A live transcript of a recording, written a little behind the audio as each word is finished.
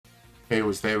Hey, it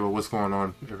was Davo. What's going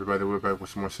on, everybody? We're back with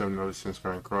some more 7 Notice Since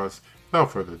Grand Cross. Without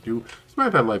further ado,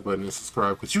 smash that like button and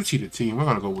subscribe because you see the team. We're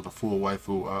gonna go with a full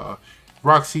waifu,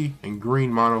 Roxy and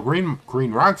green mono,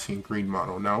 green Roxy and green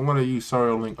mono. Now I'm gonna use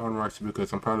Sorrow Link on Roxy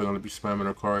because I'm probably gonna be spamming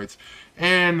her cards.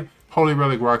 And Holy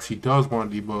Relic Roxy does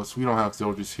want debuffs. We don't have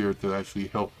soldiers here to actually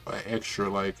help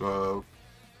extra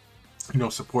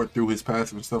support through his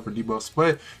passive and stuff for debuffs.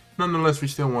 But nonetheless, we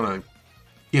still want to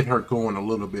get her going a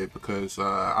little bit because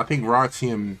I think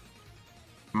Roxy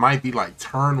might be like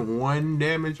turn 1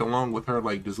 damage along with her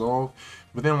like dissolve,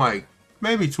 but then like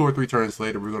maybe 2 or 3 turns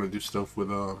later we're gonna do stuff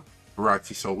with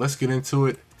Roxy. So let's get into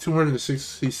it.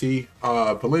 206cc.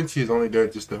 Valencia is only there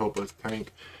just to help us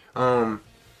tank. No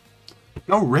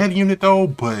red unit though,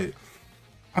 but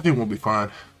I think we'll be fine.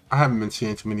 I haven't been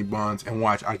seeing too many bonds, and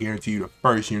watch, I guarantee you the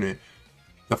first unit,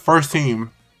 the first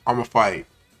team I'm gonna fight,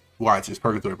 watch, it's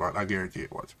Purgatory Bond. I guarantee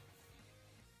it. Watch.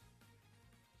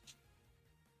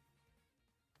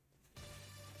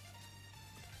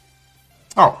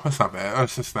 Oh, that's not bad.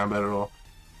 That's just not bad at all.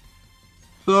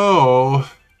 So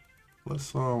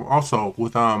let's also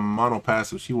with mono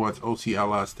passive, she wants OC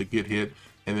allies to get hit,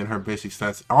 and then her basic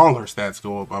stats, all her stats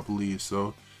go up, I believe.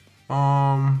 So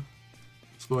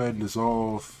let's go ahead and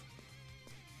dissolve.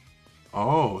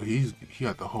 Oh, he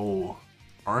got the whole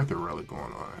Arthur relic going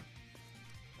on.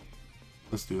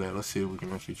 Let's do that. Let's see if we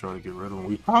can actually try to get rid of him.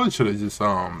 We probably should have just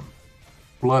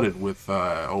flooded with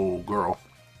old girl.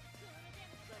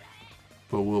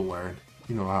 But we'll learn.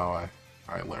 You know how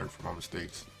I learn from my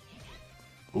mistakes.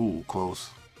 Ooh,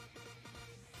 close.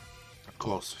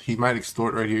 Close. He might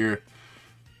extort right here.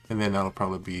 And then that'll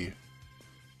probably be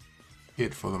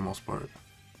it for the most part.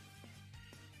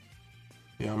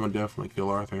 Yeah, I'm gonna definitely kill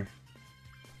Arthur.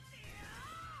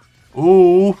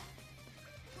 Ooh!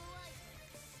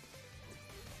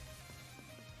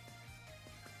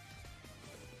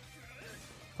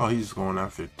 Oh, he's just going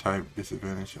after type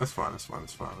disadvantage. That's fine, that's fine,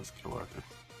 that's fine. Let's kill Arthur.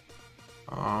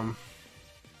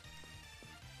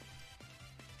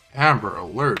 Amber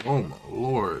Alert. Oh my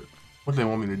lord. What they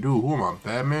want me to do? Who am I,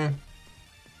 Batman?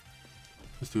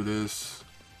 Let's do this.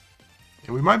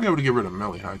 And we might be able to get rid of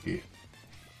melee hockey.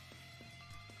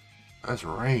 That's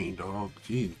rain, dog.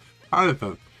 Jeez. How did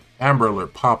the Amber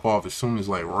Alert pop off as soon as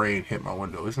like rain hit my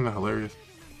window? Isn't that hilarious?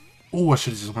 Ooh, I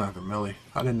should have just went after melee.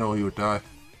 I didn't know he would die.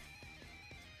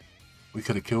 We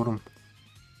could have killed him.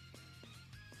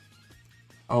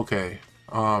 Okay.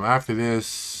 After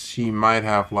this, she might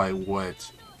have like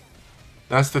what?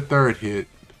 That's the 3rd hit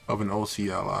of an OC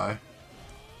ally.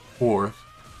 4th.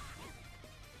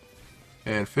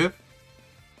 And 5th?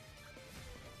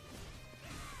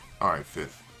 Alright,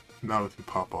 5th. Now we can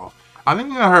pop off. I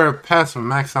think I got her passive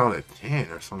max out at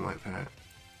 10 or something like that.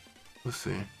 Let's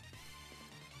see.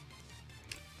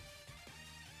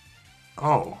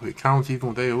 Oh, it counts even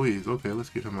with AoEs. Okay, let's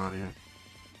get him out of here.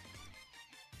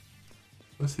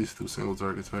 Let's these 2 single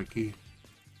targets back key.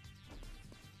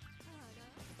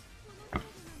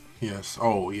 Yes.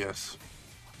 Oh, yes.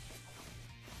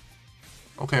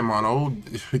 Okay, Mono.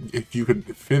 If you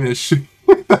could finish,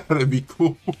 that'd be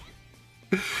cool.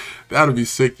 That'd be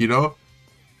sick, you know?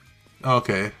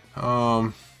 Okay.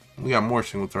 We got more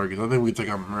single targets. I think we take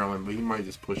out Merlin, but he might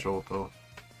just push ult though.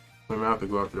 We might have to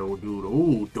go after old dude.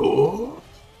 Ooh, dog.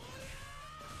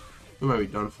 We might be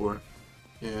done for.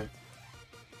 Yeah.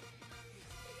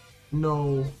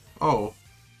 No. Oh.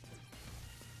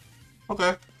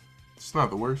 Okay. It's not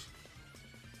the worst.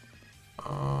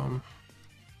 I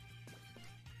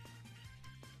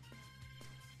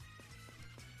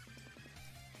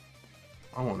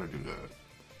want to do that.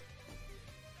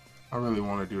 I really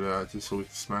want to do that just so we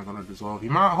can smack on a dissolve. He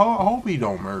might. I hope he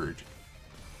don't merge.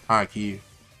 High key.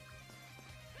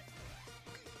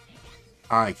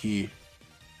 High key.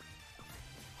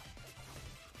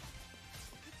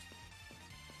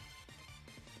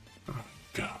 Oh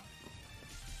god.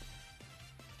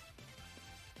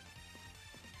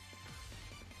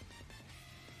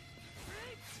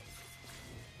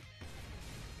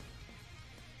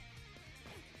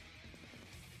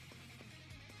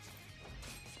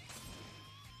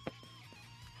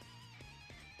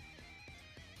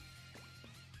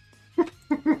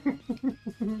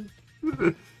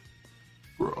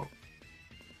 Bro.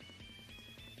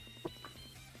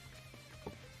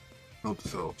 Note to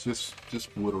self.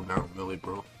 Just whittle down Millie,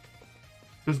 bro.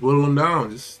 Just whittle him down.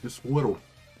 Just whittle.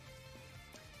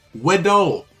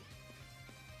 Whittle!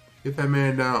 Get that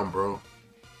man down, bro.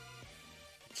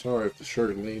 Sorry if the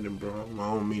shirt leaned him, bro.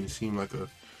 I don't mean to seem like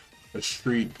a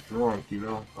street drunk, you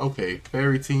know? Okay,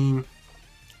 fairy team.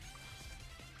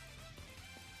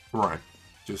 Run.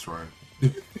 Just run.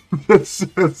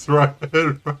 That's right,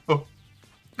 bro.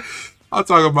 I'll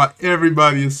talk about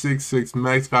everybody is 6'6",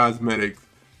 max cosmetic.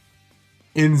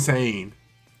 Insane.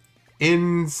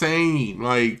 Insane.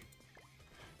 Like,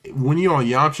 when you're on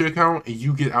Yamcha account and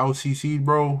you get out CC'd,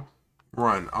 bro,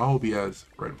 run. I hope he has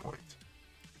red points.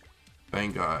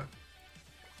 Thank God.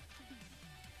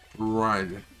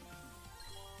 Run.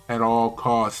 At all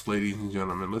costs, ladies and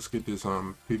gentlemen. Let's get this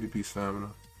PvP stamina.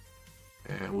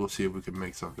 And we'll see if we can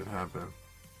make something happen.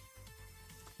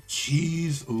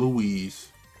 Jeez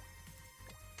Louise.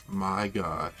 My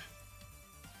God.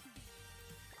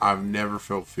 I've never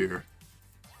felt fear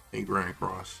in Grand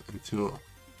Cross until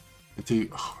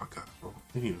oh my God, bro.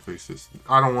 They need to fix this.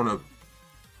 I don't want to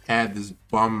add this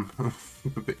bum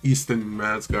the Eastern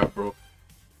mascot, bro.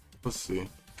 Let's see.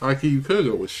 Like, you could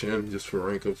go with Shen just for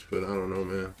rank ups, but I don't know,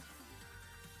 man.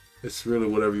 It's really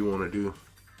whatever you want to do.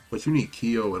 But you need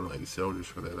Kyo and like Soldiers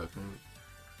for that, I think.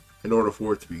 In order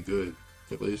for it to be good,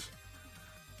 at least.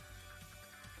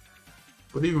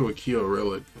 But even with Kyo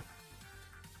Relic,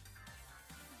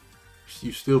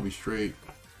 you still be straight.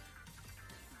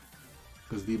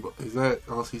 Because Davo, is that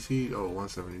LCC? Oh,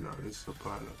 179. It's a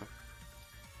pilot,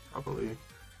 I believe.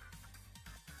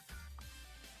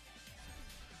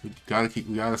 We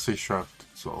gotta stay strapped.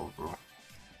 So, bro.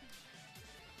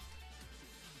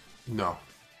 No.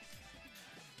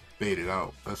 Bait it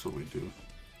out. That's what we do.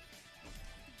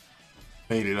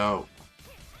 Bait it out.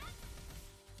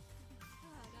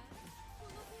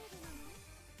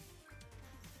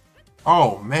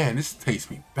 Oh man, this takes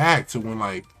me back to when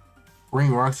like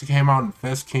Green Roxy came out and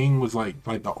Fest King was like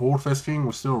the old Fest King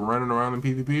was still running around in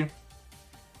PvP.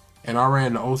 And I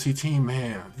ran the OC team,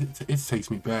 man, it takes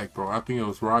me back, bro. I think it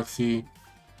was Roxy,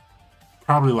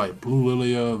 probably like Blue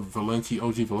Lilia, Valenti,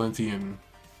 OG Valenti, and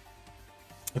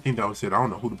I think that was it. I don't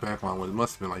know who the backline was. It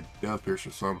must have been like Death Pierce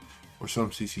or some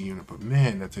CC unit. But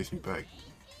man, that takes me back.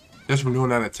 Just from doing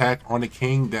that attack on the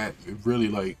King, that really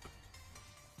like.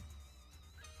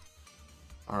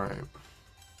 All right,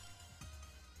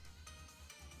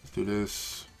 let's do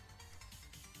this.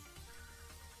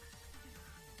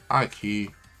 High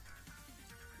key.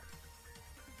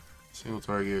 Single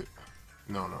target.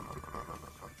 No.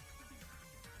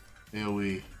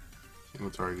 AoE.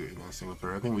 Single target against single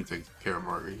target. I think we take care of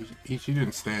Margaret. She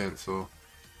didn't stand, so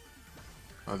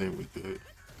I think we could.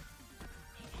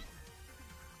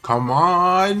 Come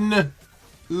on!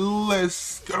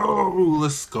 Let's go!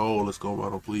 Let's go,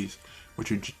 Mono, please. With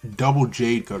your double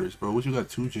Jade Cutters, bro. What you got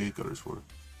 2 Jade Cutters for?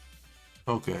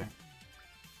 Okay.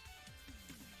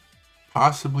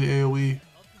 Possibly AoE.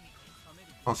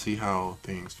 I'll see how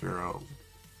things fare out.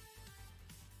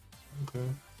 Okay.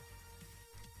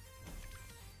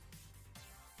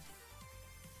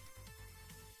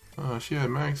 She had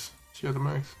max. She had the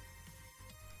max.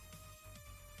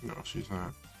 No, she's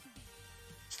not.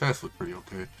 Stats look pretty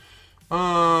okay.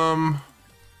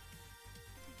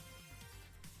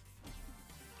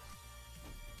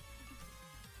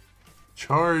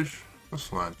 Charge. Let's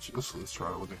try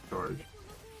to look at charge.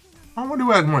 I wonder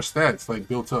who has more stats like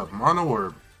built up, Mono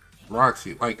or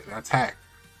Roxy? Like attack.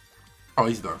 Oh,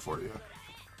 he's done for you.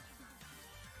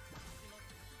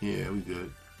 Yeah, we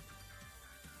good.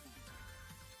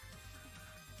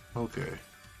 Okay.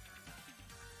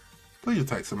 Please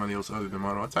attack somebody else other than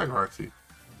Mono. Attack Roxy.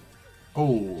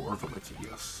 Oh, or Valenti,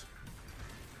 yes.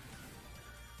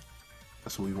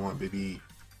 That's what we want, baby.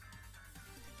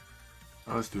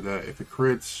 Now let's do that. If it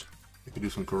crits, we can do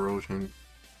some corrosion.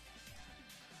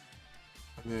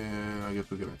 And then I guess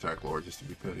we can attack Lord just to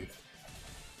be petty.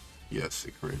 Yes,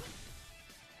 it crit.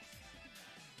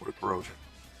 What a corrosion.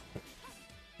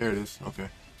 There it is. Okay.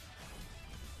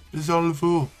 This is all the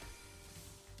fool.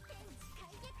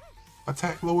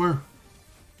 Attack lower.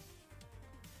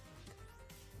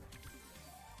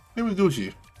 Here we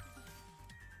Gucci.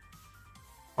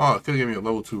 Oh, it could give me a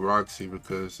level 2 Roxy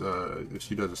because if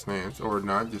she does a stance or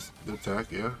not, just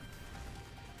attack, yeah.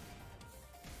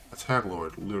 Attack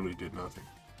Lord literally did nothing.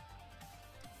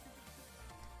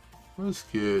 Let's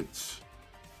get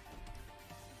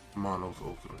Mono's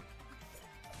ultimate.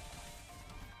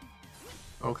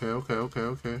 Okay.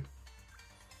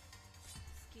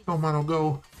 Go, Mono,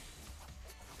 go.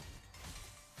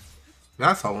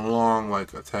 That's a long,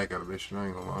 like, attack animation, I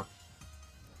ain't gonna lie.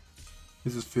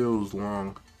 This just feels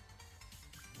long.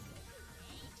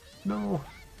 No.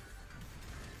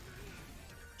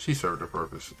 She served her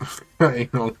purpose. I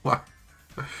ain't gonna lie.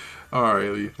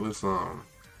 Alright, let's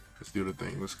do the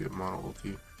thing. Let's get Mono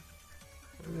ulti.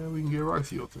 And then we can get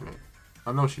Roxy ultimate.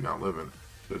 I know she's not living.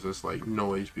 Because it's like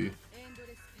no HP.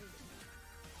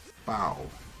 Wow.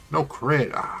 No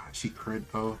crit. Ah, she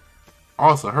crit though.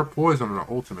 Also, her poison on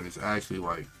the ultimate is actually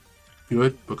like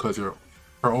good because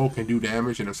her ult can do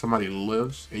damage, and if somebody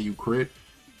lives and you crit,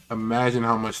 imagine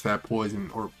how much that poison,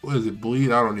 or what is it,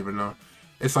 bleed? I don't even know.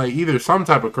 It's like either some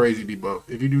type of crazy debuff.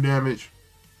 If you do damage,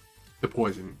 the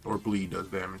poison or bleed does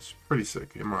damage. Pretty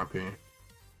sick, in my opinion.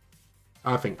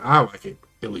 I think I like it,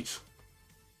 at least.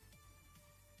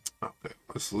 Okay,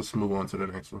 let's move on to the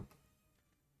next one.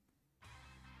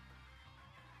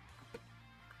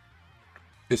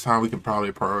 This time we can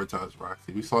probably prioritize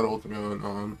Roxy. We saw the ultimate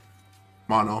on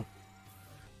Mono.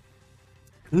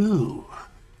 Ooh.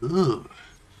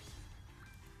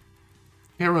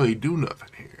 Can't really do nothing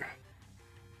here.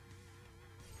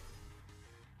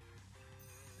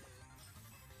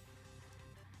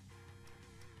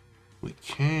 We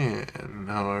can,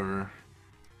 however.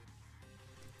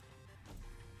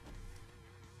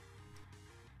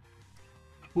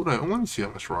 Let me see how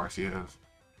much Roxy has.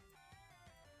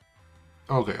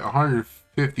 Okay,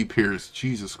 150 Pierce.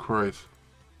 Jesus Christ.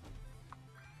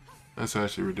 That's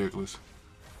actually ridiculous.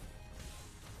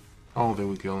 I don't think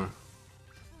we kill him.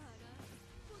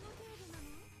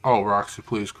 Oh, Roxy,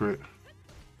 please crit.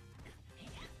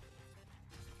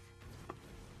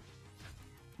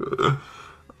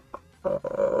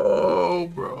 Oh,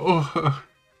 bro.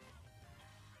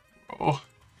 Oh.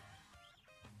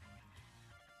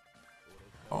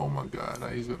 Oh my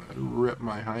god, he's gonna rip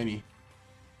my hiney.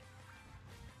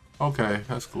 Okay,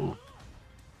 that's cool.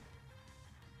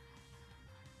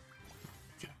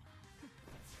 Okay.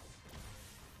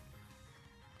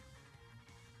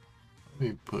 Let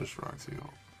me push Roxy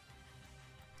off.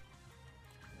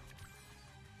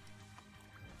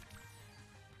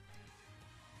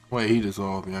 Wait, he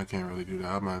dissolved me. I can't really do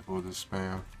that. I might as well just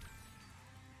spam.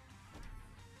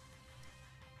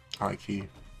 High key.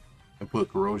 And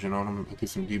put corrosion on him and get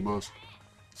some debuffs.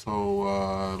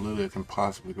 So Lilia can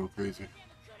possibly go crazy.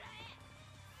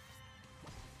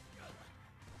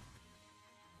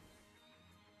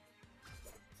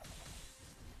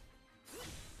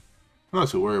 I'm not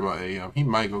too worried about AM. He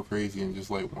might go crazy and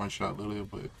just like one-shot Lilia,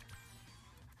 but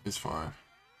it's fine.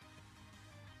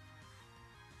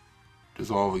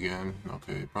 Dissolve again.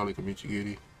 Okay, probably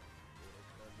Kamichigiri.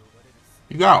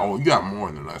 You got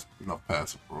more than enough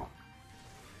passive, bro.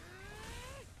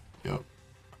 Yep.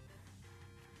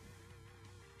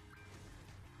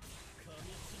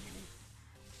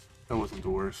 That wasn't the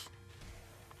worst.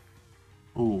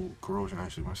 Ooh, corrosion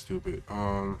actually went stupid.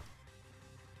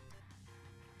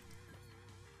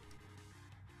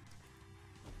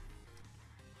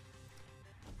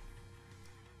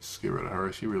 Let's get rid of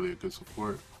her. She really a good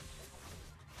support.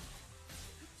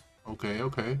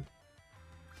 Okay.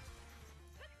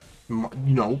 You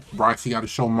know, Roxy got to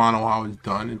show Mono how it's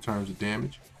done in terms of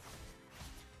damage.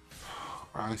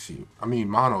 Roxy, I mean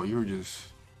Mono, you're just,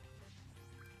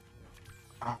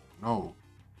 I don't know.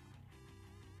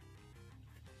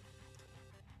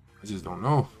 I just don't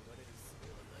know.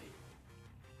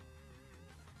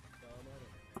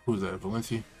 Who's that,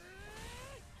 Valencia?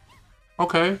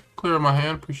 Okay, clear my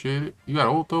hand, appreciate it. You got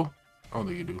ult though? I don't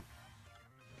think you do.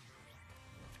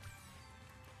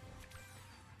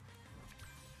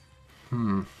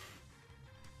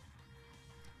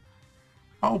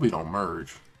 I hope we don't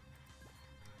merge.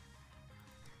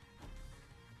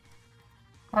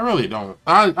 I really don't.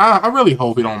 I really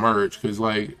hope we don't merge, because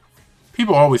like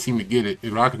people always seem to get it,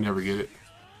 but I can never get it.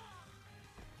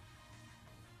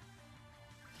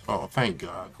 Oh, thank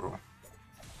God, bro.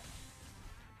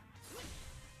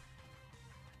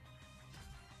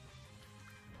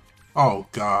 Oh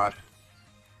God.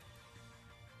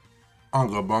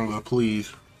 Unga bunga,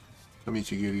 please. Let me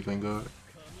get you, thank God.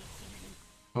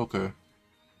 Okay.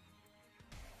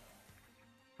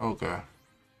 Okay.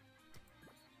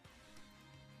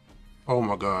 Oh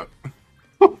my God.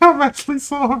 I'm actually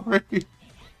sorry.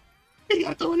 He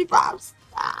got 20 pops.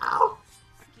 Ow.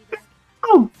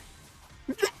 Oh.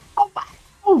 Oh my.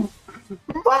 Oh.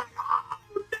 My.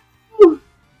 Oh.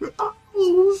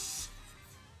 Oh.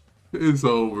 It's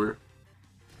over.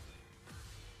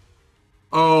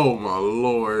 Oh my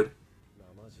Lord.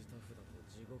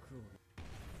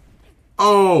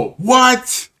 Oh,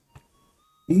 what?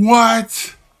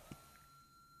 What?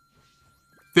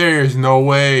 There's no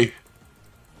way.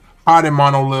 How did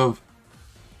Mono live?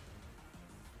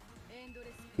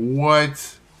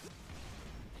 What?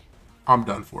 I'm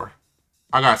done for.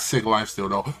 I got sick life steal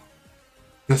though.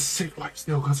 The sick life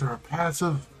steal because of her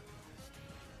passive.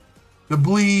 The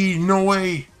bleed, no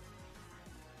way.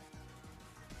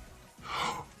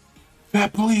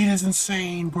 That bleed is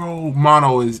insane, bro.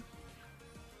 Mono is.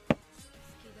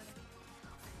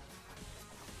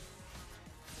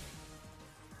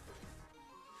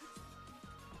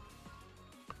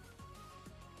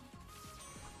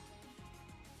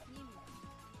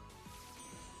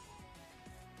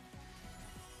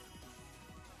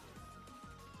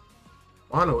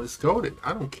 Mono is goated.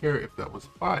 I don't care if that was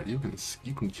a bot. You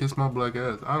can kiss my black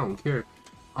ass. I don't care.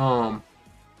 I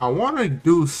want to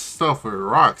do stuff with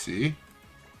Roxy,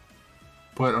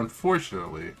 but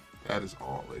unfortunately, that is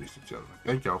all, ladies and gentlemen.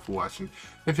 Thank y'all for watching.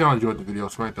 If y'all enjoyed the video,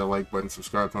 smack that like button,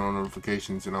 subscribe, turn on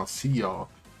notifications, and I'll see y'all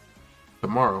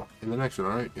tomorrow in the next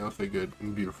one. All right, y'all stay good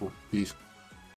and beautiful. Peace.